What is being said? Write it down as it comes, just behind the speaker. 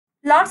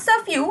Lots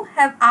of you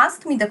have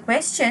asked me the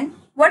question,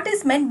 what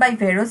is meant by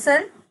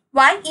Verocell?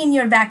 Why in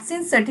your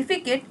vaccine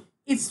certificate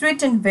it's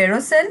written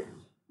Verocell?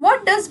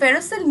 What does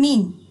Verocell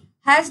mean?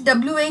 Has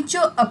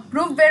WHO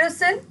approved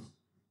Verocell?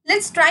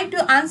 Let's try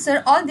to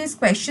answer all these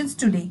questions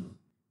today.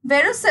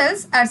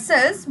 Verocells are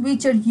cells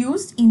which are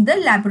used in the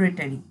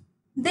laboratory.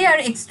 They are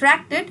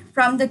extracted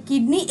from the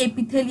kidney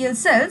epithelial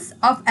cells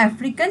of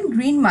African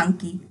green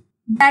monkey.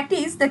 That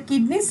is, the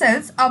kidney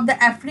cells of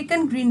the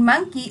African green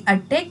monkey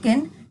are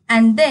taken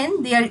and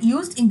then they are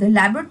used in the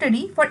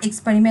laboratory for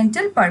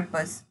experimental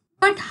purpose.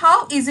 But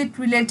how is it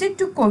related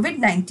to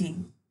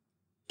COVID-19?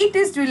 It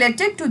is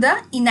related to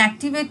the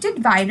inactivated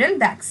viral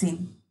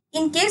vaccine.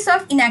 In case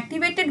of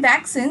inactivated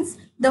vaccines,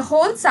 the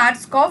whole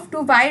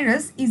SARS-CoV-2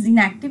 virus is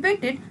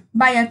inactivated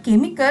by a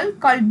chemical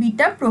called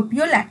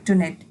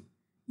beta-propiolactonate.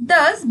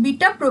 Thus,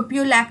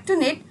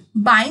 beta-propiolactonate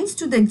binds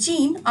to the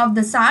gene of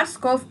the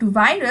SARS-CoV-2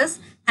 virus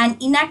and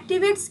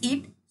inactivates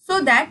it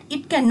so that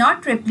it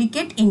cannot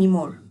replicate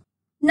anymore.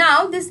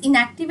 Now, this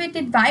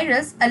inactivated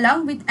virus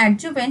along with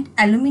adjuvant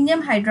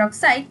aluminum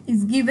hydroxide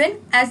is given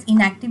as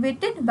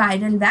inactivated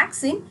viral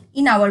vaccine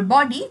in our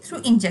body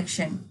through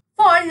injection.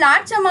 For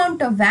large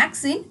amount of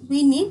vaccine,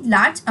 we need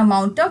large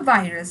amount of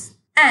virus,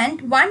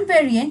 and one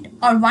variant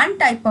or one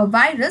type of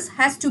virus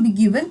has to be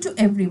given to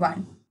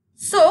everyone.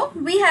 So,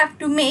 we have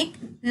to make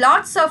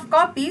lots of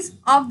copies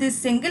of this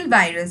single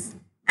virus,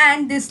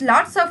 and this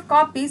lots of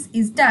copies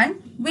is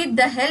done with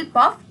the help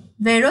of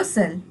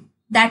Verocell.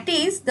 That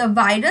is, the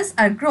virus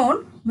are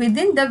grown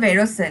within the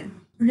Verocell.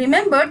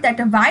 Remember that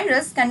a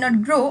virus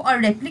cannot grow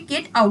or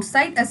replicate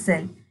outside a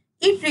cell.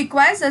 It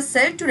requires a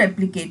cell to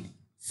replicate.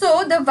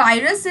 So, the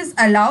virus is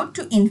allowed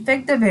to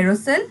infect the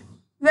Verocell,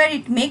 where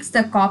it makes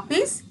the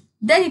copies,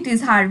 then it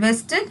is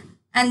harvested,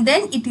 and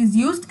then it is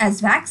used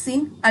as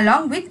vaccine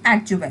along with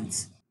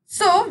adjuvants.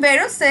 So,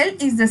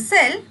 Verocell is the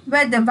cell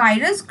where the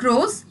virus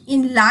grows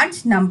in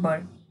large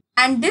number.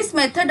 And this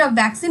method of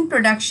vaccine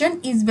production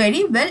is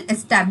very well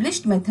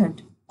established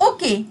method.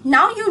 Okay,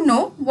 now you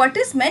know what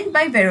is meant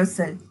by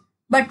Verocell.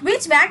 But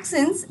which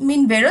vaccines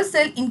mean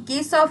Verocell in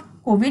case of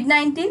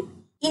COVID-19?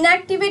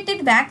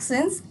 Inactivated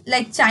vaccines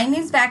like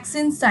Chinese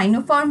vaccine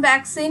Sinopharm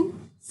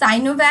vaccine,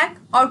 Sinovac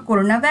or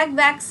Coronavac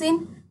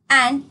vaccine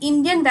and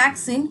Indian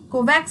vaccine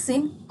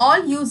Covaxin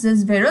all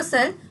uses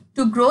Verocell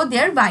to grow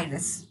their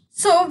virus.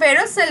 So,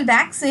 Verocell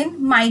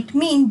vaccine might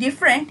mean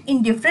different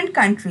in different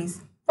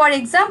countries. For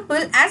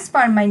example, as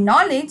per my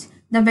knowledge,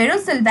 the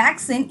Verocell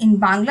vaccine in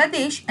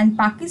Bangladesh and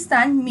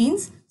Pakistan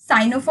means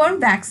Sinopharm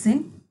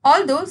vaccine,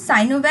 although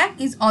Sinovac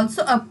is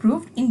also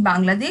approved in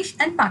Bangladesh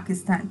and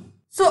Pakistan.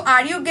 So,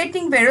 are you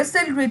getting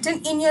Verocell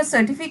written in your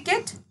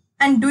certificate?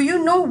 And do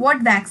you know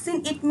what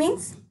vaccine it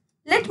means?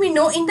 Let me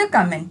know in the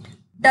comment.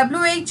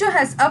 WHO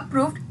has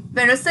approved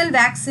Verocell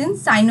vaccine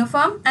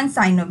Sinopharm and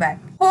Sinovac.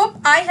 Hope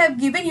I have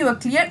given you a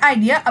clear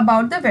idea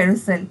about the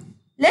Verocell.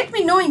 Let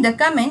me know in the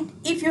comment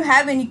if you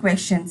have any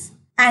questions.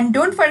 And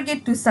don't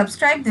forget to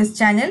subscribe this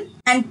channel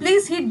and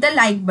please hit the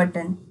like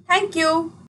button. Thank you.